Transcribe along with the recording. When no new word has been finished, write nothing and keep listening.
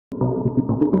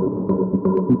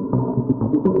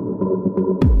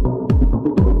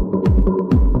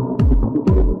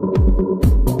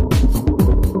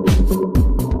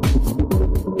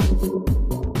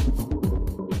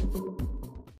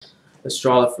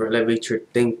Astrologer, elevate your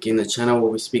thinking, the channel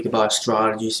where we speak about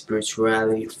astrology,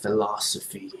 spirituality, and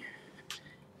philosophy.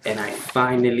 And I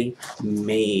finally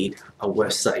made a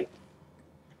website.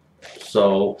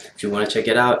 So if you want to check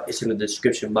it out, it's in the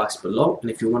description box below.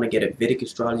 And if you want to get a Vedic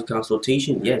Astrology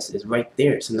Consultation, yes, it's right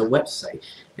there. It's in the website.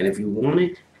 And if you want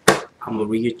it, I'm going to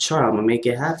read your chart. I'm going to make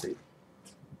it happen.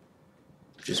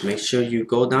 Just make sure you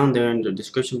go down there in the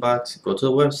description box, go to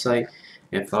the website,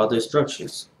 and follow the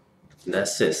instructions.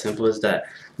 That's it, simple as that.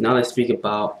 Now let's speak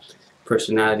about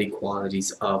personality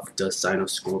qualities of the sign of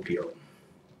Scorpio.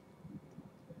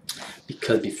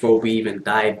 Because before we even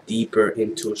dive deeper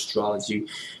into astrology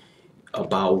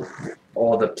about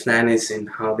all the planets and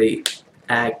how they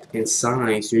act in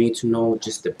signs, you need to know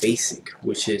just the basic,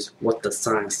 which is what the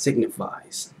sign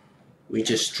signifies. We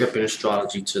just strip in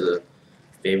astrology to the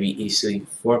very easy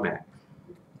format.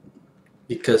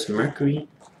 Because Mercury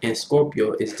and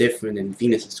Scorpio is different than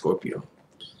Venus and Scorpio.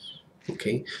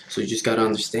 Okay, so you just gotta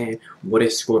understand what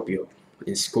is Scorpio.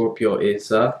 And Scorpio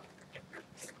is a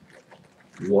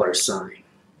water sign.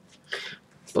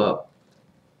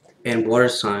 And water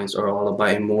signs are all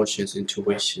about emotions,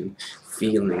 intuition,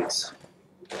 feelings.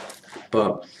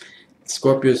 But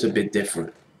Scorpio is a bit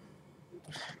different.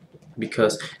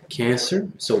 Because Cancer,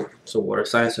 so water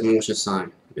sign is an emotion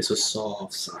sign. It's a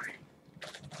soft sign.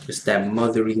 It's that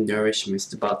motherly nourishment.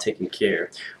 It's about taking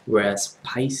care. Whereas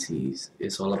Pisces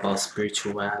is all about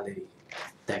spirituality.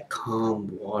 That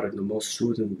calm water, the most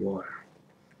soothing water.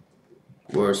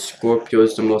 Whereas Scorpio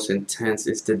is the most intense.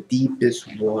 It's the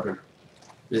deepest water.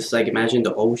 It's like, imagine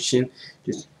the ocean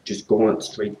just going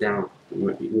straight down.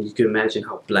 You can imagine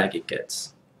how black it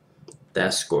gets.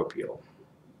 That's Scorpio.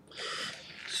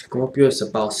 Scorpio is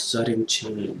about sudden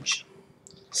change.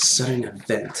 Sudden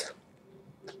event.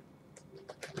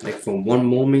 Like from one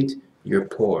moment you're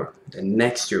poor, the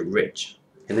next you're rich,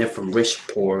 and then from rich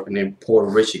poor, and then poor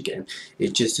rich again.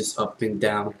 It just is up and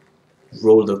down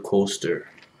roller coaster.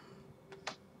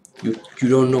 You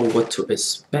don't know what to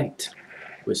expect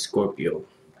with Scorpio.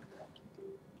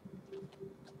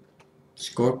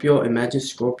 Scorpio, imagine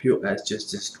Scorpio as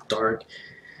just this dark,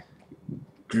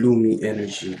 gloomy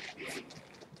energy,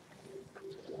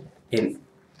 and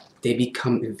they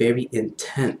become very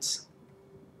intense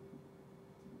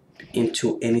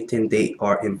into anything they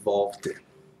are involved in.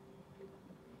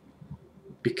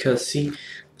 Because see,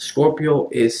 Scorpio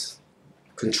is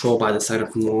controlled by the sign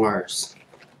of Mars.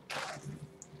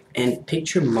 And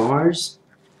picture Mars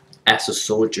as a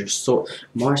soldier. So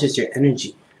Mars is your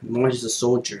energy. Mars is a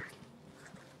soldier.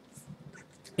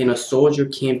 And a soldier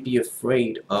can't be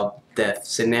afraid of death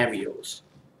scenarios.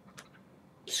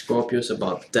 Scorpio is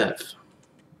about death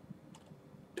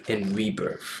and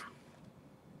rebirth.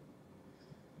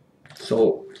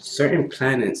 So certain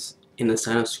planets in the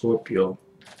sign of Scorpio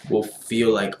will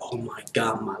feel like, oh my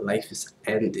god, my life is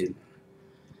ending.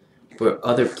 Where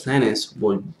other planets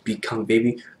will become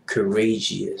very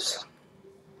courageous.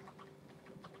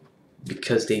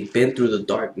 Because they've been through the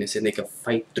darkness and they can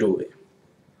fight through it.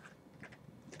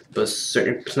 But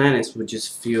certain planets will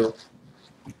just feel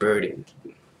burdened.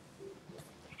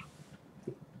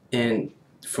 And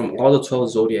from all the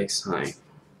 12 zodiac signs,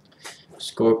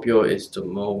 Scorpio is the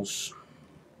most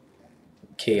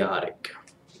chaotic,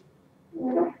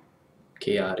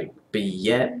 but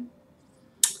yet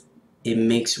it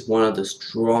makes one of the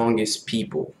strongest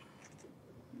people.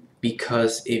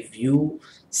 Because if you've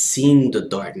seen the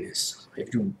darkness,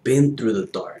 if you've been through the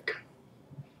dark,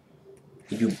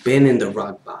 if you've been in the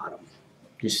rock bottom,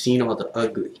 you've seen all the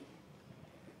ugly,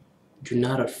 you're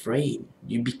not afraid.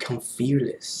 You become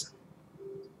fearless.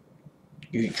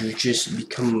 You just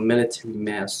become a military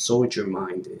man, soldier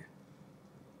minded.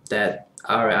 That,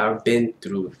 alright, I've been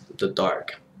through the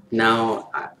dark. Now,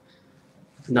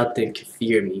 nothing can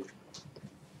fear me.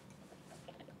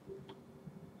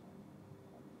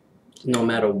 No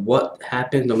matter what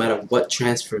happens, no matter what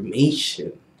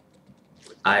transformation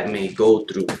I may go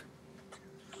through,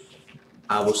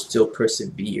 I will still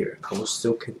persevere. I will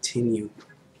still continue.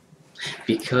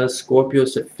 Because Scorpio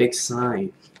is a fixed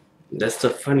sign. That's the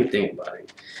funny thing about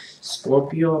it.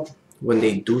 Scorpio, when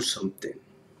they do something,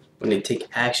 when they take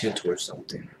action towards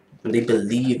something, when they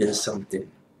believe in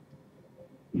something,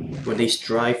 when they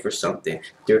strive for something,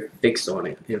 they're fixed on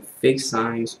it. And fixed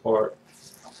signs are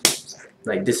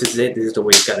like, this is it, this is the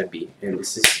way it's gotta be. And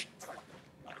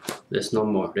there's no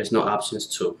more, there's no options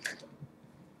to.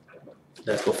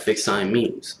 That's what fixed sign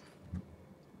means.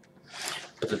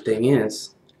 But the thing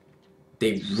is,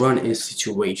 they run in a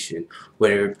situation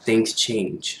where things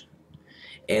change.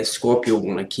 And Scorpio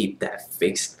want to keep that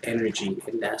fixed energy,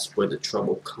 and that's where the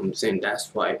trouble comes in.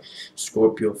 That's why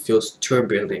Scorpio feels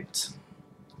turbulent,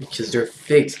 because they're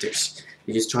fixed.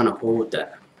 They're just trying to hold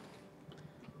that.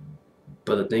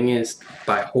 But the thing is,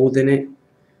 by holding it,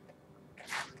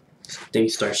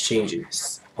 things start changing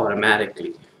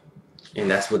automatically. And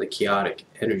that's where the chaotic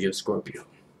energy of Scorpio.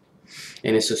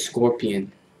 And it's a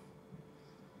scorpion,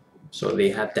 so they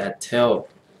have that tail.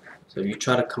 So if you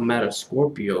try to come at a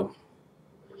Scorpio,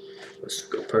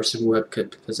 a person who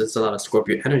could possess a lot of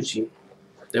Scorpio energy,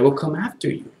 they will come after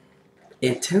you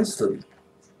intensely.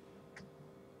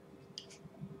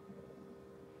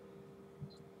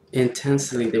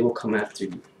 Intensely, they will come after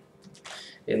you,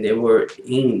 and they will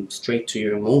aim straight to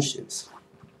your emotions.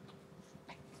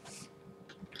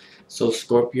 So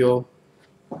Scorpio,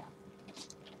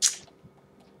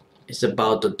 it's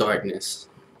about the darkness,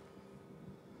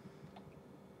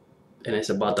 and it's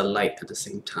about the light at the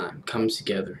same time. Comes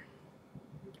together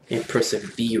and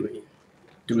persevering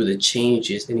through the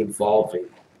changes and evolving.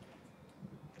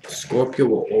 Scorpio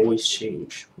will always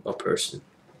change a person.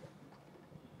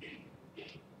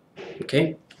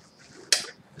 Okay?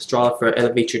 Astrologer,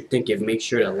 elevate your thinking. Make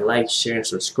sure to like, share, and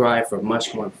subscribe for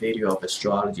much more video of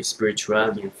astrology,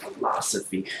 spirituality, and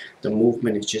philosophy. The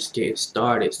movement is just getting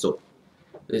started, so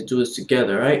let's do this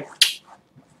together, right?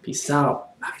 Peace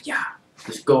out. Yeah,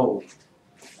 let's go.